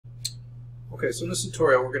Okay, so in this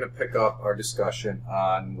tutorial we're going to pick up our discussion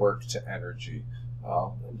on work to energy.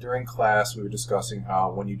 During class we were discussing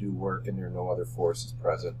how when you do work and there are no other forces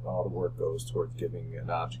present, all the work goes towards giving an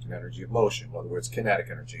object an energy of motion, in other words kinetic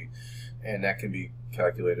energy, and that can be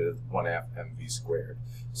calculated as 1/2 mv squared.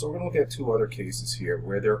 So we're going to look at two other cases here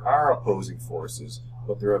where there are opposing forces,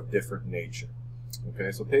 but they're of different nature.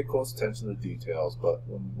 Okay, so pay close attention to the details, but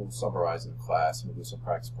we'll summarize in class and we'll do some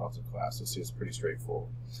practice problems in class. You'll see it's pretty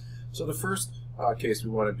straightforward. So the first case we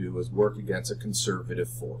want to do is work against a conservative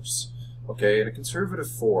force. Okay, and a conservative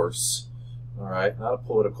force, all right, not a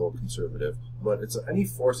political conservative, but it's any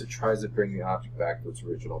force that tries to bring the object back to its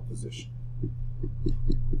original position.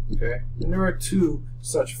 Okay, and there are two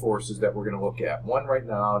such forces that we're going to look at, one right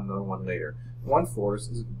now and another one later. One force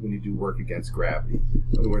is when you do work against gravity,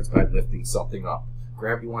 in other words, by lifting something up.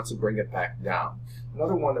 Gravity wants to bring it back down.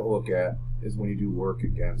 Another one that we'll look at is when you do work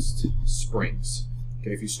against springs.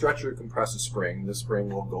 Okay, if you stretch or compress a spring, the spring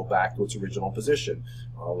will go back to its original position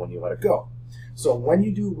when you let it go. So when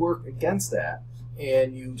you do work against that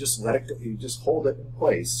and you just let it go, you just hold it in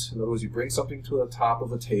place. In other words, you bring something to the top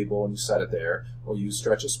of a table and you set it there, or you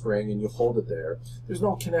stretch a spring and you hold it there. There's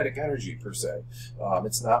no kinetic energy per se.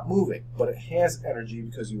 It's not moving, but it has energy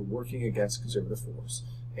because you're working against a conservative force,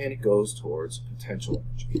 and it goes towards potential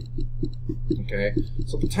energy. Okay,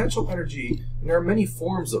 so potential energy, and there are many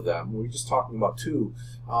forms of them, we're just talking about two,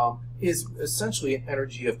 is essentially an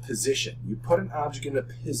energy of position. You put an object in a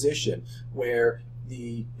position where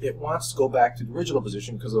it wants to go back to the original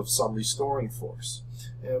position because of some restoring force.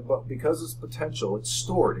 But because it's potential, it's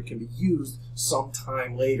stored. It can be used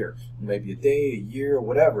sometime later, maybe a day, a year,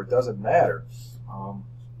 whatever, it doesn't matter,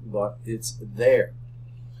 but it's there.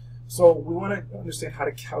 So we want to understand how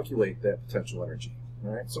to calculate that potential energy. All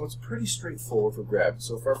right, so it's pretty straightforward for gravity.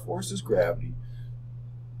 So if our force is gravity,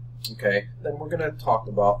 okay, then we're going to talk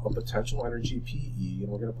about a potential energy PE, and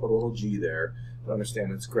we're going to put a little g there to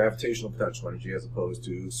understand it's gravitational potential energy as opposed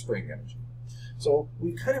to spring energy. So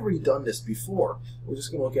we've kind of already done this before. We're just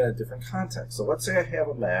going to look at a different context. So let's say I have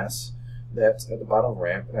a mass that's at the bottom of the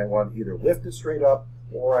ramp, and I want to either lift it straight up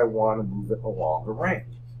or I want to move it along the ramp.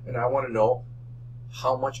 And I want to know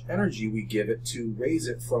how much energy we give it to raise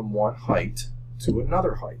it from one height to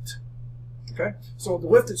another height. Okay, so to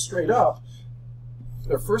lift it straight up,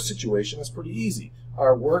 the first situation is pretty easy.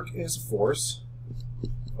 Our work is force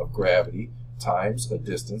of gravity times a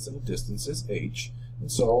distance, and the distance is h.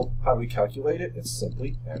 And so how do we calculate it? It's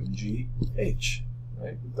simply mgh.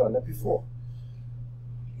 Right? We've done that before.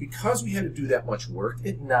 Because we had to do that much work,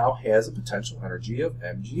 it now has a potential energy of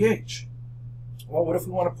mgh. Well, what if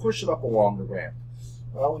we want to push it up along the ramp?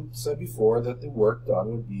 Well, we said before that the work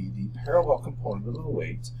done would be the parallel component of the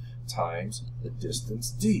weight times the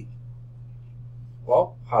distance d.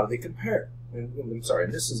 Well, how do they compare? I'm sorry,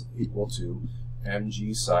 and this is equal to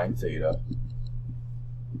mg sine theta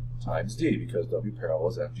times d, because w parallel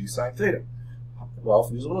is mg sine theta. Well,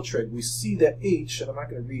 if we use a little trick, we see that h, and I'm not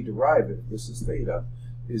going to rederive it, this is theta,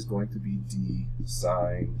 is going to be d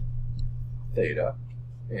sine theta.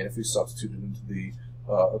 And if we substitute it into the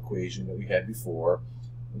equation that we had before,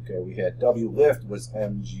 okay, we had W lift was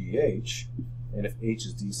mgh, and if h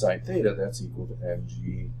is d sine theta, that's equal to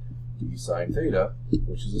mg d sine theta,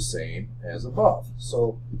 which is the same as above.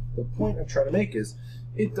 So the point I'm trying to make is,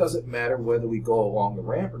 it doesn't matter whether we go along the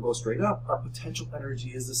ramp or go straight up, our potential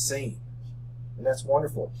energy is the same. And that's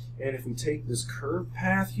wonderful. And if we take this curved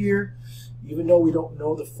path here, even though we don't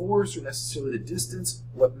know the force or necessarily the distance,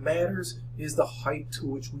 what matters is the height to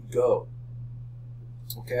which we go.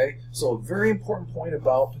 Okay, so a very important point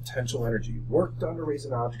about potential energy. Work done to raise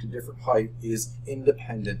an object to a different height is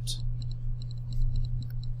independent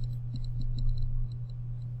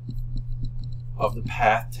of the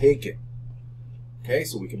path taken. Okay,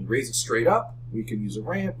 so we can raise it straight up, we can use a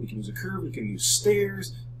ramp, we can use a curve, we can use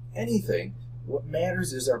stairs, anything. What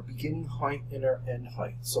matters is our beginning height and our end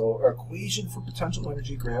height. So our equation for potential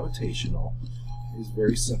energy gravitational is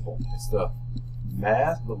very simple. It's the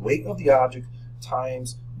mass, the weight of the object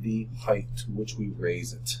times the height to which we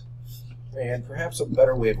raise it. And perhaps a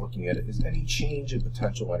better way of looking at it is any change in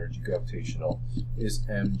potential energy gravitational is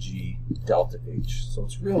mg delta h. So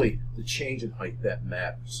it's really the change in height that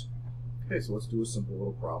matters. Okay, so let's do a simple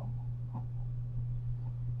little problem.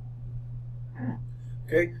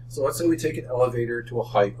 Okay, so let's say we take an elevator to a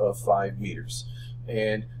height of 5 meters,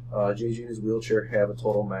 and JJ in his wheelchair have a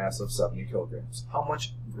total mass of 70 kilograms. How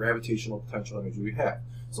much gravitational potential energy do we have?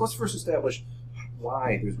 So let's first establish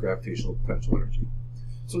why there's gravitational potential energy.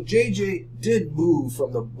 So JJ did move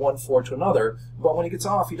from the one floor to another, but when he gets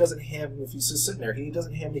off, he doesn't have, if he's just sitting there, he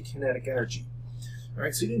doesn't have any kinetic energy. All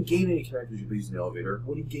right, so he didn't gain any kinetic energy by using the elevator.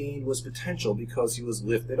 What he gained was potential because he was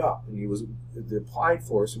lifted up, and the applied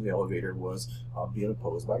force from the elevator was being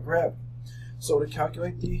opposed by gravity. So to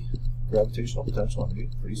calculate the gravitational potential energy,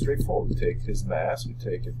 pretty straightforward. We take his mass, we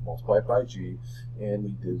take it, multiply it by g, and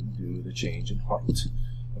we do the change in height.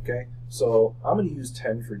 Okay, so I'm going to use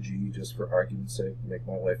 10 for g just for argument's sake, to make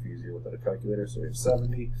my life easier without a calculator. So we have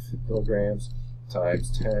 70 kilograms times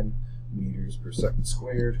 10 meters per second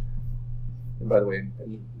squared. And by the way,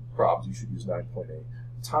 in probs, you should use 9.8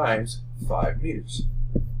 times 5 meters.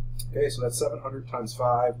 Okay, so that's 700 times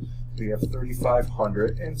 5. We have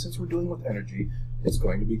 3,500. And since we're dealing with energy, it's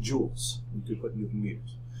going to be joules. You could put Newton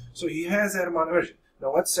meters. So he has that amount of energy.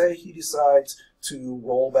 Now let's say he decides to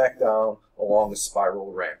roll back down along a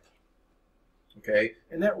spiral ramp. Okay,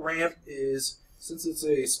 and that ramp is, since it's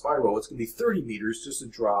a spiral, it's going to be 30 meters just to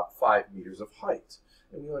drop 5 meters of height.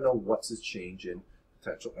 And we want to know what's his change in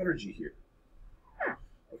potential energy here.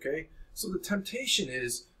 Okay, so the temptation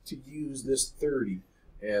is to use this 30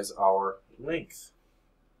 as our length.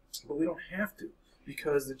 But we don't have to,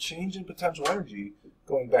 because the change in potential energy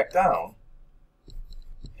going back down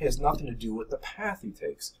has nothing to do with the path he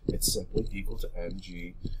takes. It's simply equal to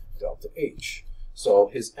mg delta h. So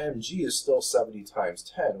his mg is still 70 times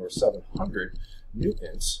 10, or 700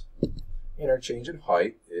 newtons, and our change in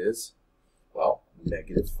height is, well,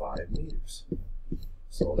 -5 meters.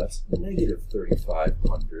 So that's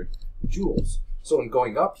 -3,500 joules. So in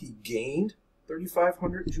going up, he gained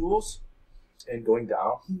 3,500 joules, and going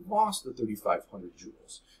down, he lost the 3,500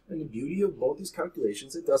 joules. And the beauty of both these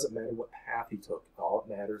calculations, it doesn't matter what path he took. All that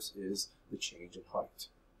matters is the change in height.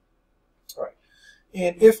 All right.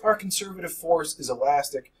 And if our conservative force is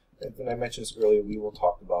elastic, and I mentioned this earlier, we will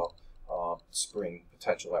talk about spring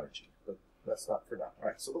potential energy. But that's not for now. All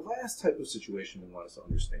right. So the last type of situation we want us to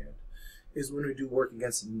understand is when we do work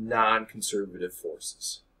against non-conservative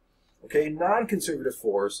forces. Okay, non-conservative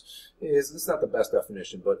force is, it's not the best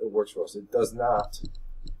definition, but it works for us. It does not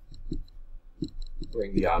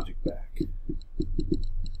bring the object back.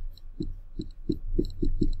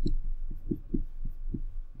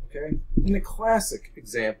 Okay, and the classic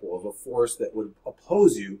example of a force that would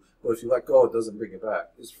oppose you, but if you let go, it doesn't bring it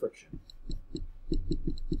back, is friction.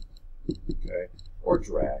 Okay, or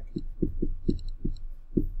drag.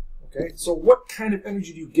 Okay, so what kind of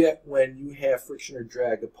energy do you get when you have friction or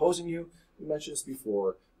drag opposing you? We mentioned this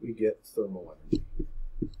before, we get thermal energy.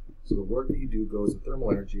 So the work that you do goes to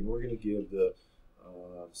thermal energy, and we're going to give the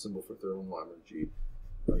symbol for thermal energy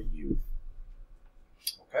a U.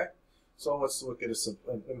 Okay, so let's look at a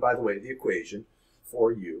simple, and by the way, the equation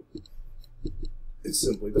for U is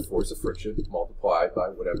simply the force of friction multiplied by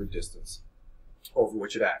whatever distance over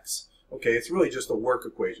which it acts. Okay, it's really just a work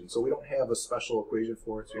equation, so we don't have a special equation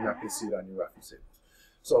for it, so you're not going to see it on your reference table.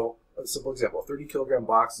 So, a simple example, a 30-kilogram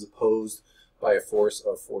box is opposed by a force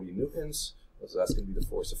of 40 newtons, so that's going to be the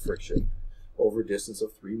force of friction over a distance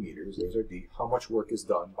of 3 meters. There's our D. How much work is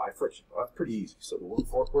done by friction? Well, that's pretty easy. So the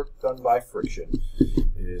work done by friction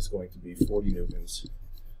is going to be 40 newtons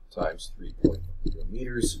times 3.0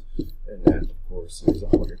 meters, and that, of course, is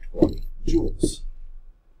 120 joules.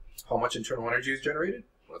 How much internal energy is generated?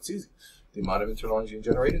 Well, it's easy. The amount of internal energy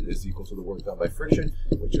generated is equal to the work done by friction,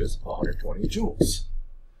 which is 120 joules.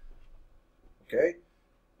 Okay?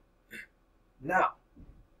 Now,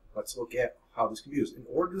 let's look at how this can be used. In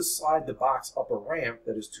order to slide the box up a ramp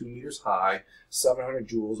that is 2 meters high, 700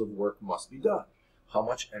 joules of work must be done. How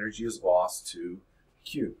much energy is lost to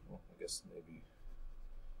Q? Well, I guess maybe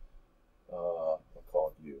I'll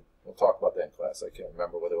call it U. We'll talk about that in class. I can't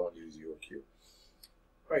remember whether I want to use U or Q.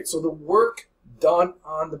 All right, so the work done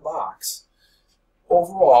on the box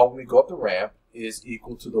overall when we go up the ramp is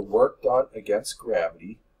equal to the work done against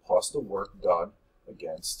gravity plus the work done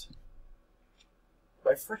against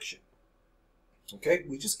by friction. Okay,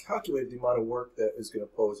 we just calculated the amount of work that is going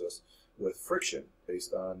to oppose us with friction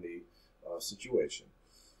based on the situation.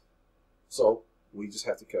 So we just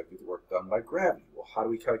have to calculate the work done by gravity. Well, how do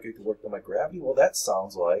we calculate the work done by gravity? Well, that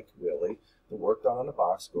sounds like, really, the work done on the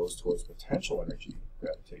box goes towards potential energy,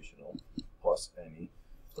 gravitational, plus any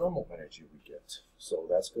thermal energy we get. So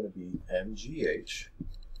that's going to be mgh,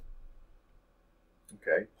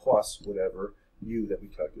 okay, plus whatever u that we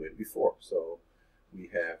calculated before. So we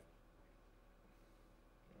have,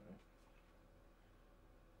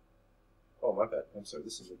 oh, my bad, I'm sorry,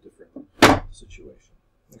 this is a different situation.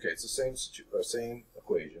 Okay, it's the same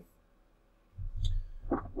equation.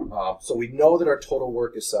 So we know that our total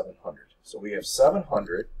work is 700. So we have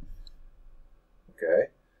 700,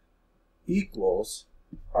 okay, equals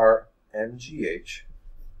our mgh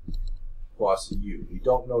plus u. We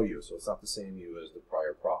don't know u, so it's not the same u as the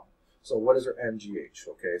prior problem. So what is our MGH?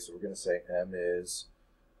 Okay, so we're going to say M is,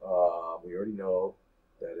 we already know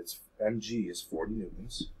that it's mg is 40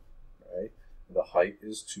 newtons, right? The height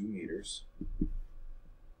is 2 meters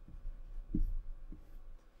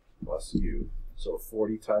plus u. So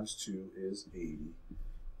 40 times 2 is 80.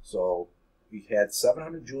 So we had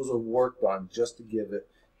 700 joules of work done just to give it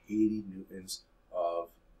 80 newtons of,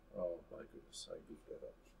 oh my goodness, I goofed that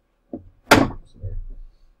up. Sorry.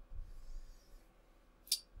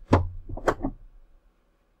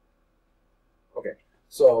 Okay,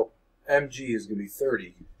 so mg is going to be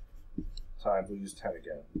 30 times, we'll use 10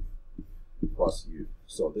 again, plus u.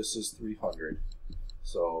 So this is 300.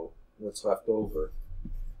 So what's left over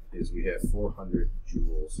is we have 400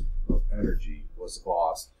 joules of energy was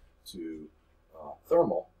lost to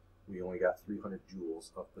thermal. We only got 300 joules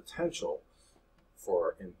of potential for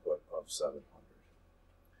our input of 700.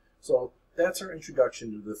 So that's our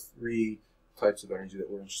introduction to the 3 types of energy that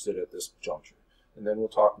we're interested in at this juncture. And then we'll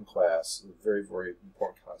talk in class the very, very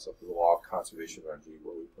important concept of the law of conservation of energy,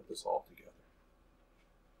 where we put this all together.